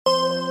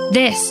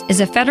This is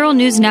a Federal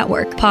News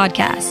Network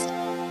podcast.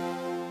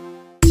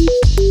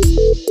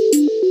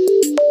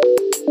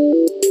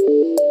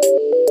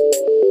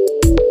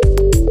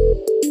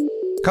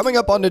 Coming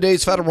up on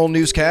today's Federal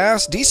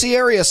Newscast, D.C.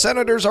 area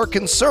senators are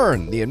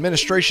concerned the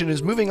administration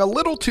is moving a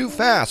little too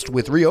fast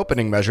with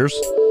reopening measures.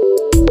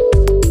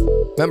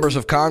 Members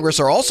of Congress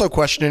are also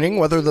questioning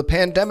whether the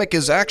pandemic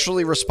is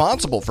actually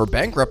responsible for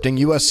bankrupting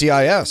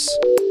USCIS.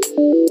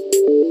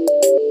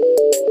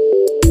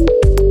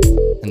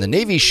 And the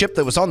Navy ship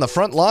that was on the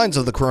front lines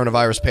of the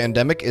coronavirus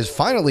pandemic is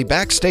finally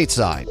back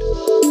stateside.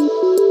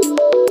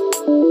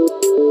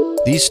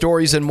 These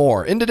stories and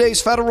more in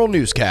today's Federal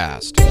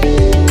Newscast.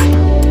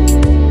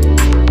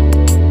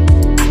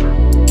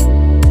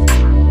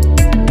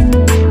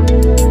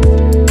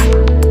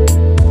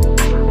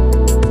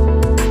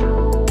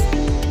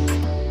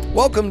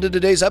 Welcome to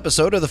today's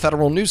episode of the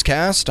Federal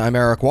Newscast. I'm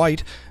Eric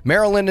White.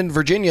 Maryland and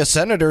Virginia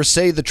senators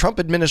say the Trump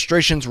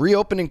administration's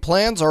reopening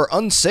plans are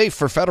unsafe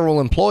for federal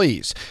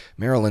employees.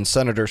 Maryland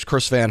Senators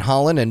Chris Van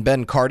Hollen and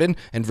Ben Cardin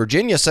and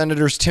Virginia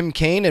Senators Tim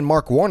Kaine and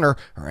Mark Warner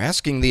are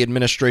asking the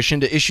administration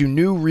to issue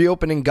new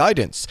reopening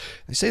guidance.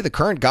 They say the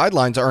current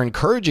guidelines are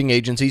encouraging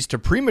agencies to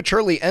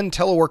prematurely end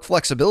telework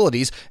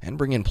flexibilities and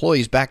bring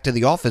employees back to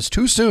the office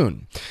too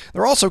soon.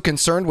 They're also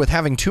concerned with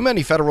having too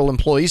many federal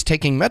employees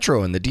taking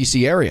Metro in the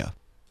D.C. area.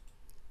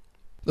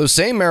 Those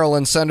same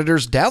Maryland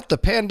senators doubt the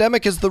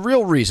pandemic is the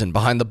real reason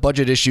behind the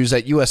budget issues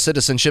at U.S.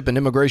 Citizenship and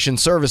Immigration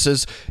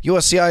Services.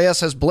 USCIS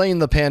has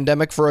blamed the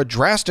pandemic for a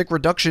drastic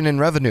reduction in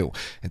revenue.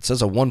 It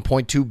says a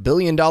 $1.2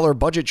 billion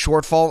budget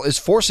shortfall is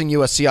forcing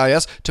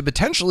USCIS to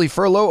potentially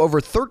furlough over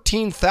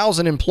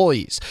 13,000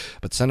 employees.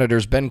 But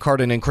Senators Ben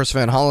Cardin and Chris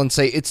Van Hollen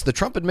say it's the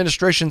Trump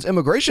administration's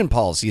immigration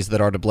policies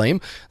that are to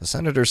blame. The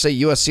senators say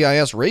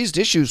USCIS raised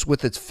issues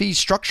with its fee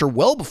structure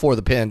well before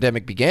the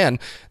pandemic began.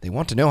 They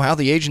want to know how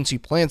the agency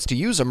plans to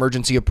use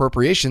emergency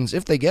appropriations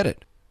if they get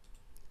it.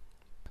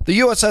 The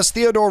USS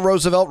Theodore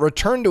Roosevelt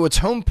returned to its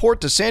home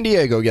port to San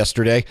Diego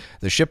yesterday.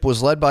 The ship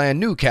was led by a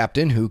new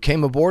captain who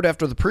came aboard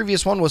after the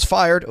previous one was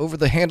fired over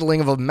the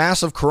handling of a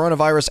massive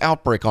coronavirus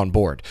outbreak on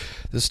board.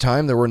 This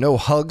time, there were no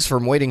hugs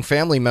from waiting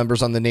family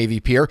members on the Navy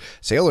pier.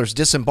 Sailors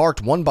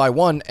disembarked one by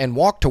one and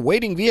walked to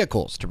waiting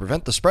vehicles to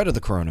prevent the spread of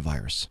the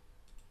coronavirus.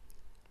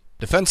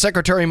 Defense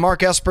Secretary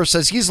Mark Esper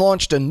says he's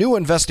launched a new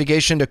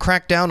investigation to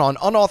crack down on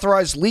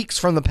unauthorized leaks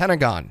from the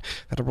Pentagon.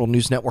 Federal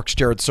News Network's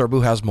Jared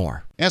Serbu has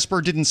more. Esper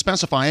didn't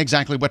specify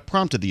exactly what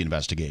prompted the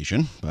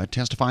investigation, but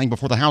testifying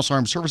before the House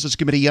Armed Services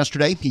Committee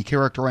yesterday, he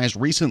characterized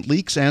recent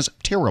leaks as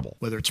terrible.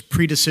 Whether it's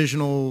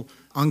pre-decisional,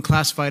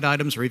 unclassified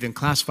items, or even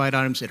classified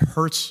items, it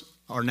hurts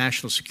our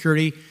national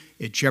security,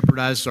 it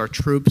jeopardizes our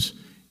troops,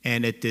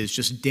 and it is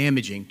just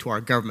damaging to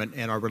our government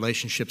and our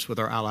relationships with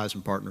our allies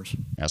and partners.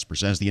 Esper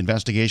says the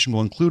investigation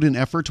will include an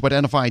effort to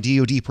identify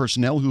DoD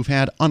personnel who've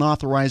had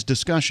unauthorized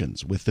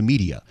discussions with the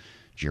media.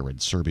 Jared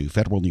Serbu,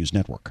 Federal News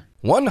Network.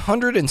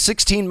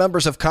 116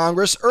 members of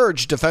Congress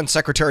urged Defense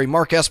Secretary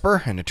Mark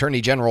Esper and Attorney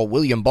General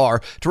William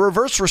Barr to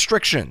reverse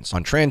restrictions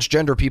on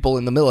transgender people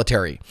in the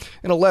military.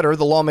 In a letter,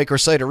 the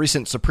lawmakers cite a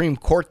recent Supreme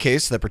Court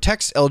case that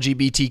protects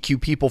LGBTQ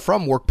people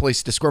from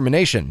workplace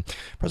discrimination.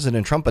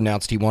 President Trump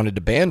announced he wanted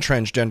to ban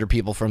transgender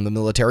people from the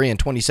military in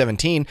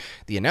 2017.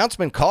 The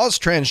announcement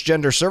caused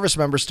transgender service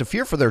members to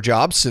fear for their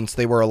jobs since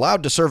they were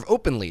allowed to serve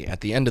openly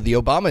at the end of the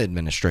Obama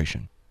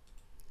administration.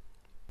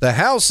 The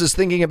House is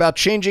thinking about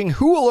changing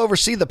who will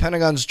oversee the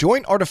Pentagon's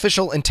Joint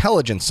Artificial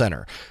Intelligence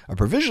Center. A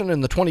provision in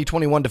the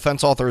 2021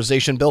 Defense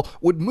Authorization Bill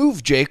would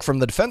move JAIC from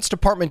the Defense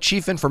Department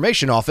Chief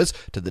Information Office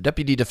to the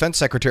Deputy Defense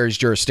Secretary's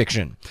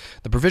jurisdiction.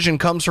 The provision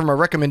comes from a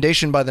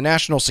recommendation by the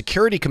National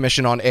Security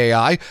Commission on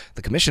AI.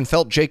 The commission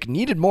felt JAIC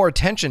needed more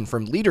attention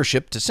from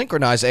leadership to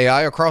synchronize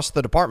AI across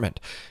the department.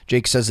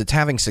 JAIC says it's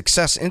having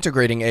success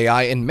integrating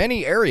AI in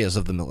many areas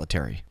of the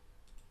military.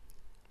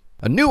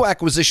 A new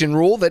acquisition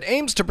rule that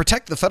aims to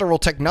protect the federal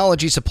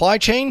technology supply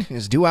chain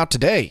is due out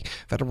today.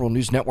 Federal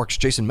News Network's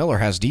Jason Miller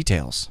has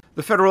details.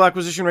 The Federal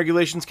Acquisition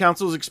Regulations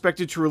Council is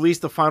expected to release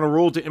the final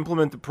rule to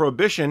implement the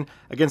prohibition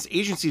against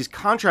agencies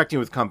contracting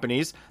with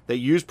companies that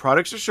use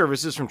products or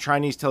services from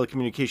Chinese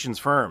telecommunications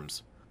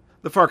firms.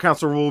 The FAR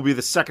Council rule will be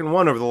the second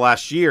one over the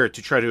last year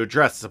to try to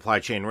address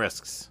supply chain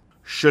risks.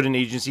 Should an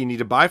agency need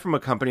to buy from a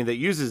company that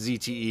uses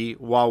ZTE,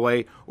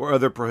 Huawei, or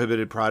other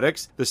prohibited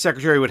products, the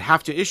Secretary would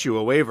have to issue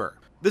a waiver.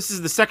 This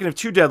is the second of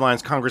two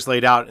deadlines Congress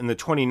laid out in the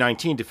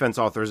 2019 Defense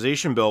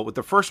Authorization Bill, with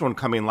the first one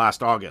coming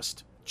last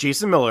August.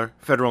 Jason Miller,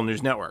 Federal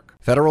News Network.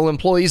 Federal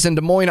employees in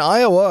Des Moines,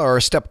 Iowa are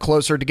a step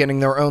closer to getting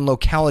their own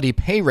locality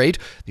pay rate.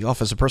 The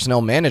Office of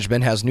Personnel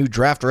Management has new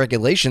draft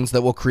regulations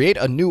that will create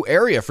a new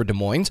area for Des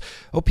Moines.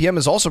 OPM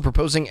is also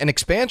proposing an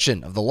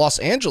expansion of the Los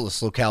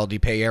Angeles locality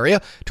pay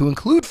area to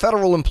include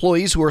federal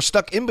employees who are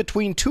stuck in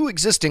between two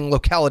existing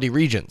locality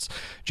regions.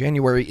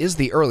 January is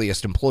the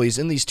earliest employees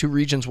in these two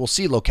regions will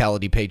see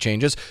locality pay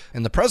changes,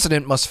 and the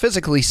president must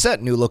physically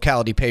set new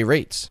locality pay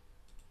rates.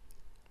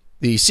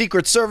 The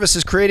Secret Service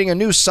is creating a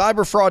new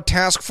cyber fraud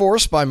task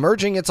force by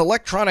merging its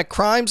electronic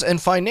crimes and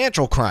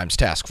financial crimes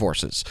task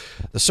forces.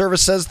 The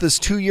service says this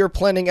 2-year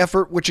planning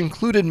effort, which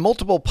included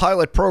multiple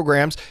pilot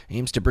programs,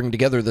 aims to bring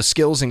together the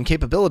skills and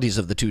capabilities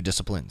of the two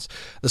disciplines.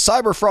 The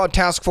cyber fraud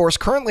task force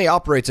currently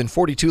operates in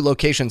 42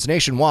 locations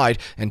nationwide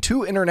and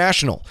 2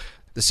 international.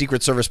 The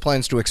Secret Service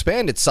plans to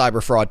expand its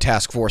cyber fraud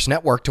task force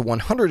network to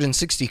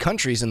 160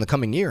 countries in the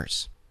coming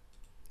years.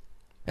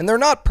 And they're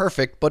not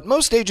perfect, but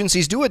most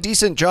agencies do a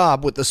decent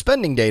job with the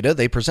spending data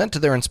they present to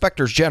their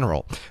inspectors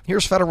general.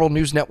 Here's Federal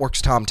News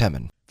Network's Tom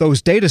Temin.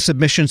 Those data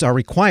submissions are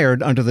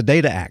required under the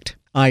Data Act.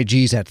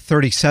 IGs at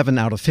 37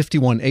 out of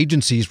 51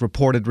 agencies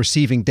reported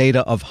receiving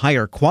data of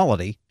higher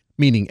quality,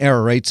 meaning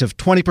error rates of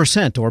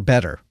 20% or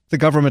better. The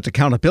Government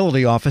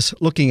Accountability Office,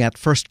 looking at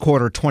first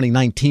quarter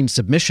 2019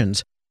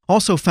 submissions,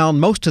 also found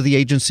most of the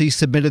agencies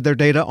submitted their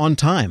data on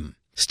time.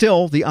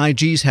 Still, the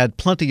IGs had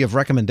plenty of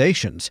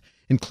recommendations,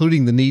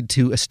 including the need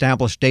to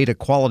establish data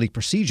quality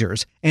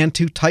procedures and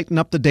to tighten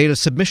up the data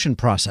submission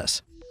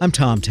process. I'm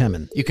Tom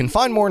Temin. You can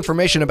find more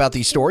information about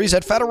these stories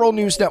at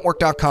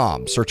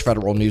federalnewsnetwork.com. Search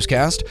Federal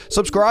Newscast,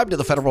 subscribe to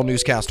the Federal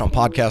Newscast on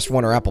Podcast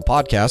One or Apple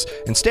Podcasts,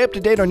 and stay up to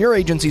date on your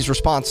agency's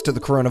response to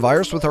the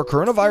coronavirus with our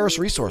coronavirus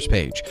resource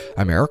page.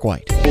 I'm Eric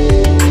White.